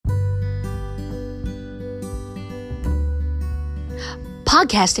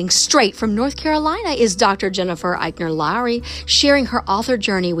Podcasting straight from North Carolina is Dr. Jennifer Eichner Lowry, sharing her author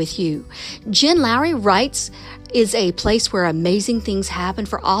journey with you. Jen Lowry Writes is a place where amazing things happen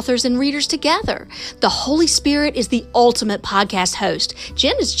for authors and readers together. The Holy Spirit is the ultimate podcast host.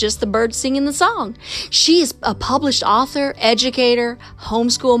 Jen is just the bird singing the song. She is a published author, educator,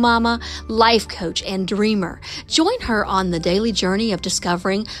 homeschool mama, life coach, and dreamer. Join her on the daily journey of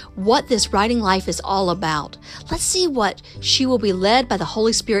discovering what this writing life is all about. Let's see what she will be led by the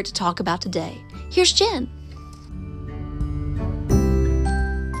Holy Spirit to talk about today. Here's Jen.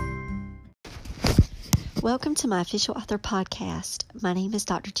 Welcome to my official author podcast. My name is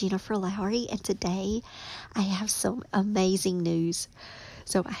Dr. Jennifer Lowry, and today I have some amazing news.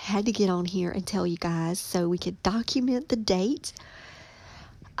 So I had to get on here and tell you guys so we could document the date.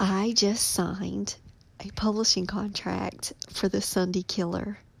 I just signed a publishing contract for The Sunday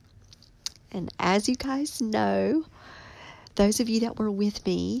Killer. And as you guys know, those of you that were with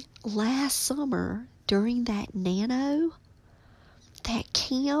me last summer during that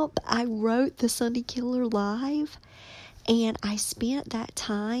camp, I wrote The Sunday Killer live, and I spent that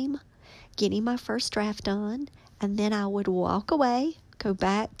time getting my first draft done, and then I would walk away, go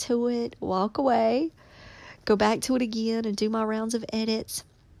back to it, walk away, go back to it again, and do my rounds of edits,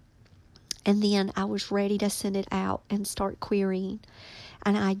 and then I was ready to send it out and start querying,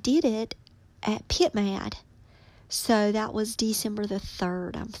 and I did it at PitMad. So that was December the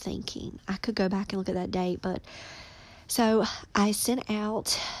 3rd, I'm thinking. I could go back and look at that date, but so I sent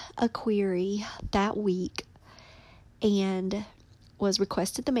out a query that week and was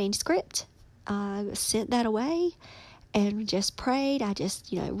requested the manuscript. I sent that away and just prayed. I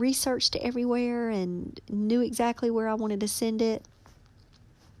just, researched everywhere and knew exactly where I wanted to send it.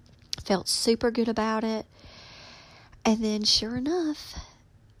 Felt super good about it. And then sure enough,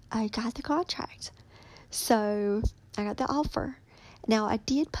 I got the contract. So I got the offer. Now, I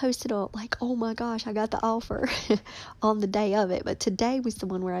did post it up like, oh my gosh, I got the offer on the day of it. But today was the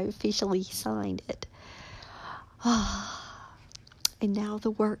one where I officially signed it. And now the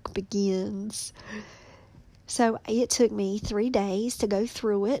work begins. So it took me 3 days to go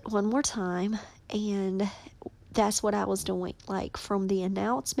through it one more time. And that's what I was doing. Like from the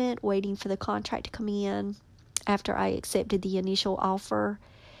announcement, waiting for the contract to come in after I accepted the initial offer,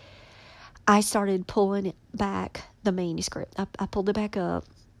 I started pulling it back, the manuscript. I pulled it back up.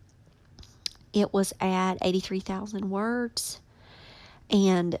 It was at 83,000 words.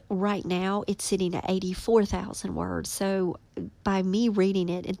 And right now it's sitting at 84,000 words. So by me reading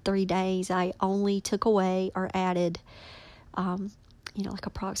it in 3 days, I only took away or added, like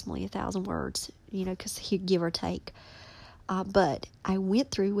approximately 1,000 words, because give or take. But I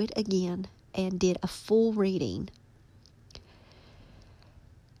went through it again and did a full reading.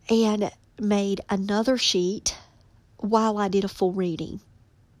 And made another sheet while I did a full reading.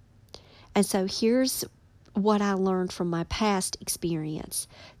 And so here's what I learned from my past experience,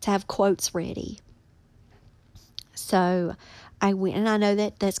 to have quotes ready. So I went, and I know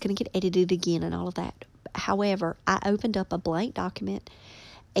that that's going to get edited again and all of that. However, I opened up a blank document,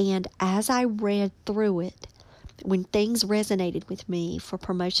 and as I read through it, when things resonated with me for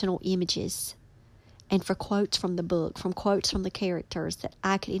promotional images, and for quotes from the book, from quotes from the characters that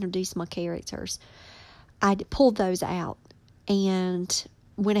I could introduce my characters, I pulled those out and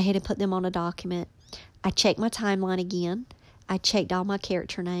went ahead and put them on a document. I checked my timeline again. I checked all my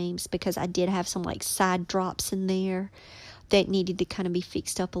character names because I did have some side drops in there that needed to kind of be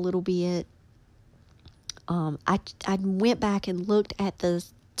fixed up a little bit. I went back and looked at the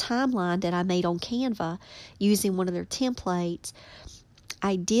timeline that I made on Canva using one of their templates.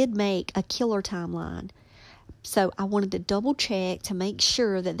 I did make a killer timeline, so I wanted to double check to make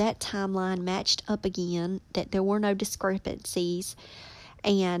sure that timeline matched up again, that there were no discrepancies,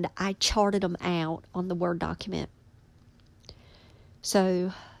 and I charted them out on the Word document.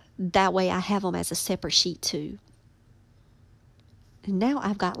 So that way I have them as a separate sheet too. And now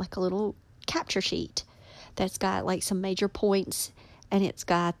I've got a little capture sheet that's got some major points, and it's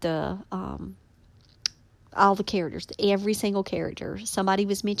got the all the characters, every single character. Somebody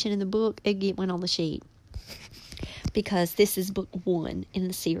was mentioned in the book, it went on the sheet. Because this is book 1 in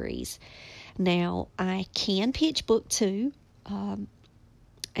the series. Now, I can pitch book 2, and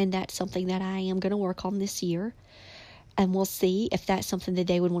that's something that I am going to work on this year. And we'll see if that's something that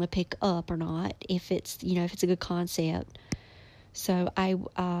they would want to pick up or not, if it's, if it's a good concept. So I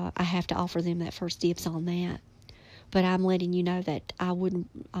have to offer them that first dibs on that. But I'm letting you know that I would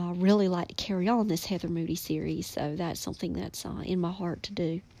really like to carry on this Heather Moody series. So that's something that's in my heart to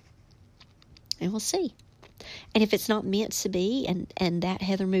do. And we'll see. And if it's not meant to be, and that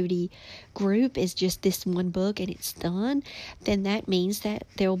Heather Moody group is just this one book and it's done, then that means that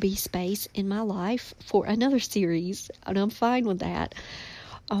there will be space in my life for another series, and I'm fine with that.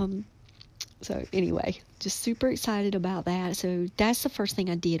 So anyway, just super excited about that. So that's the first thing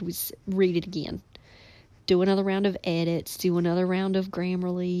I did, was read it again. Do another round of edits, do another round of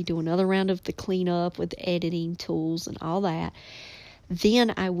Grammarly, do another round of the cleanup with the editing tools and all that.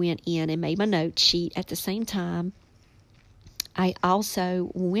 Then I went in and made my note sheet at the same time. I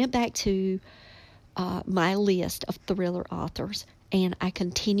also went back to my list of thriller authors, and I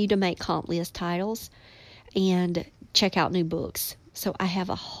continue to make comp list titles and check out new books. So I have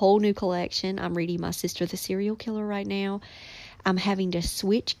a whole new collection. I'm reading My Sister the Serial Killer right now. I'm having to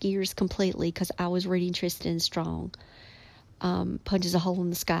switch gears completely because I was reading Tristan Strong, Punches a Hole in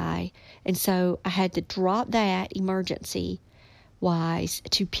the Sky. And so I had to drop that emergency-wise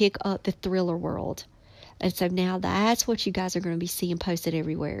to pick up the thriller world. And so now that's what you guys are going to be seeing posted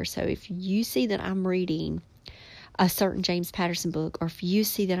everywhere. So if you see that I'm reading a certain James Patterson book, or if you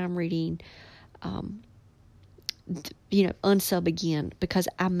see that I'm reading Unsub again, because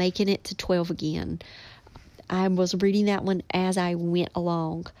I'm making it to 12 again. I was reading that one as I went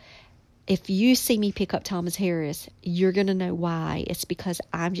along. If you see me pick up Thomas Harris, you're going to know why. It's because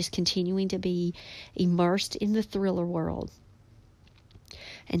I'm just continuing to be immersed in the thriller world.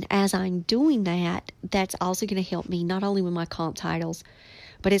 And as I'm doing that, that's also going to help me not only with my comp titles,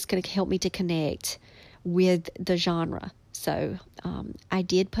 but it's going to help me to connect with the genre. So I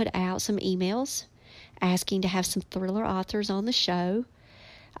did put out some emails asking to have some thriller authors on the show.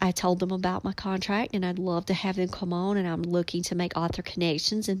 I told them about my contract and I'd love to have them come on, and I'm looking to make author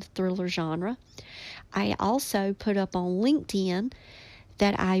connections in the thriller genre. I also put up on LinkedIn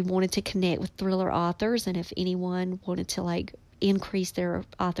that I wanted to connect with thriller authors, and if anyone wanted to increase their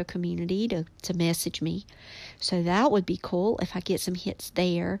author community to message me. So that would be cool if I get some hits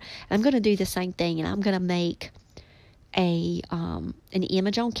there. I'm going to do the same thing, and I'm going to make an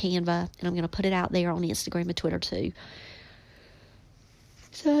image on Canva, and I'm going to put it out there on Instagram and Twitter too.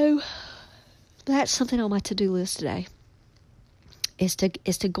 So that's something on my to-do list today, is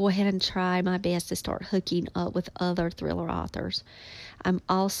to go ahead and try my best to start hooking up with other thriller authors. I'm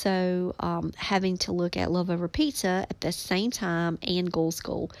also having to look at Love Over Pizza at the same time, and Ghoul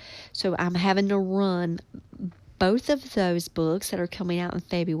School. So I'm having to run both of those books that are coming out in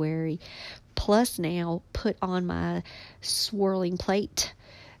February, plus now put on my swirling plate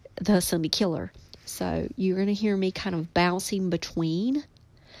The Sunday Killer. So you're going to hear me kind of bouncing between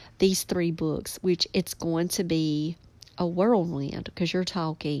these three books, which it's going to be a whirlwind, because you're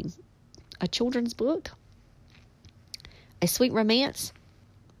talking a children's book, a sweet romance,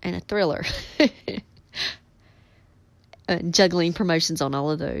 and a thriller. Juggling promotions on all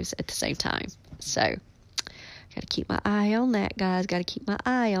of those at the same time. So got to keep my eye on that, guys. Got to keep my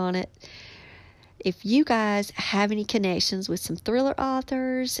eye on it. If you guys have any connections with some thriller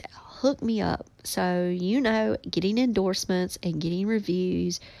authors, hook me up. So, getting endorsements and getting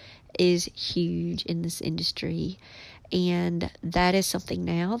reviews is huge in this industry. And that is something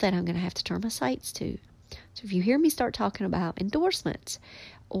now that I'm going to have to turn my sights to. So if you hear me start talking about endorsements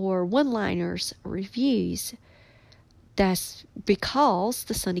or one-liners, reviews, that's because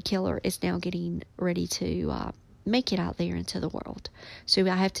The Sunday Killer is now getting ready to make it out there into the world. So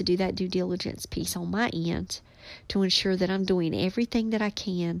I have to do that due diligence piece on my end to ensure that I'm doing everything that I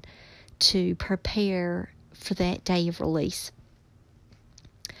can to prepare for that day of release.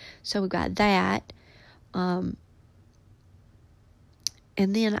 So we've got that. And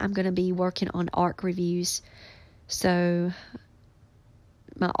then I'm going to be working on ARC reviews. So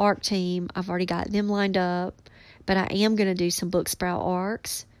my ARC team, I've already got them lined up, but I am going to do some Booksprout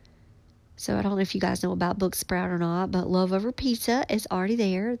ARCs. So I don't know if you guys know about Booksprout or not, but Love Over Pizza is already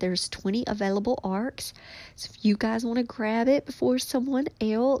there. There's 20 available ARCs. So if you guys want to grab it before someone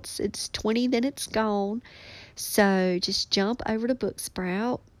else, it's 20, then it's gone. So just jump over to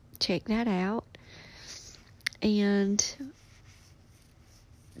Booksprout, check that out. And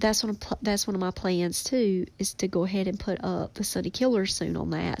that's one of my plans too, is to go ahead and put up The Sunday Killer soon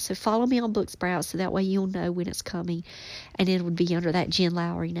on that. So follow me on Booksprout so that way you'll know when it's coming, and it would be under that Jen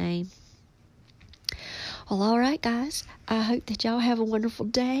Lowry name. Well, all right, guys. I hope that y'all have a wonderful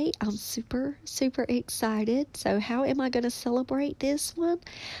day. I'm super, super excited. So how am I going to celebrate this one?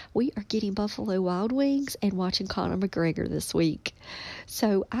 We are getting Buffalo Wild Wings and watching Conor McGregor this week.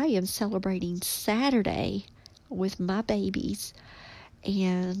 So I am celebrating Saturday with my babies.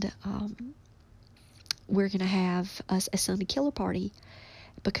 And we're going to have us a Sunday Killer party,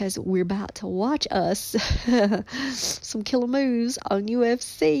 because we're about to watch us some killer moves on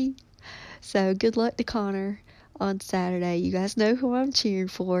UFC. So good luck to Connor on Saturday. You guys know who I'm cheering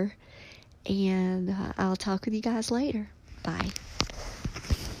for. And I'll talk with you guys later. Bye.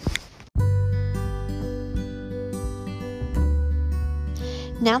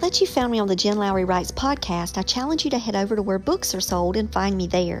 Now that you've found me on the Jen Lowry Writes podcast, I challenge you to head over to where books are sold and find me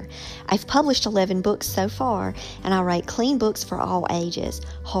there. I've published 11 books so far, and I write clean books for all ages.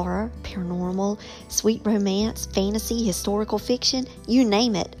 Horror, paranormal, sweet romance, fantasy, historical fiction, you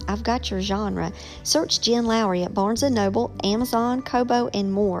name it. I've got your genre. Search Jen Lowry at Barnes & Noble, Amazon, Kobo,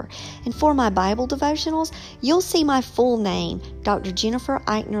 and more. And for my Bible devotionals, you'll see my full name, Dr. Jennifer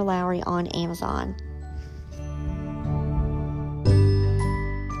Eichner Lowry, on Amazon.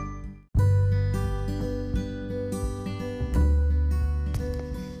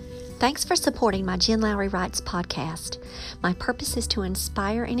 Thanks for supporting my Jen Lowry Writes podcast. My purpose is to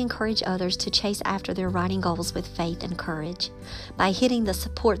inspire and encourage others to chase after their writing goals with faith and courage. By hitting the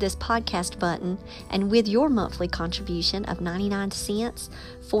support this podcast button, and with your monthly contribution of 99 cents,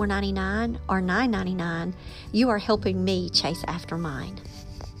 $4.99, or $9.99, you are helping me chase after mine.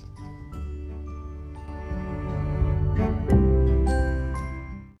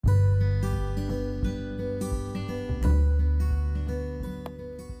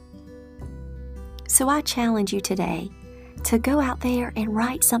 So I challenge you today to go out there and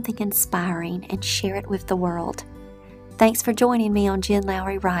write something inspiring and share it with the world. Thanks for joining me on Jen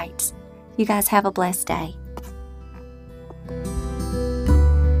Lowry Writes. You guys have a blessed day.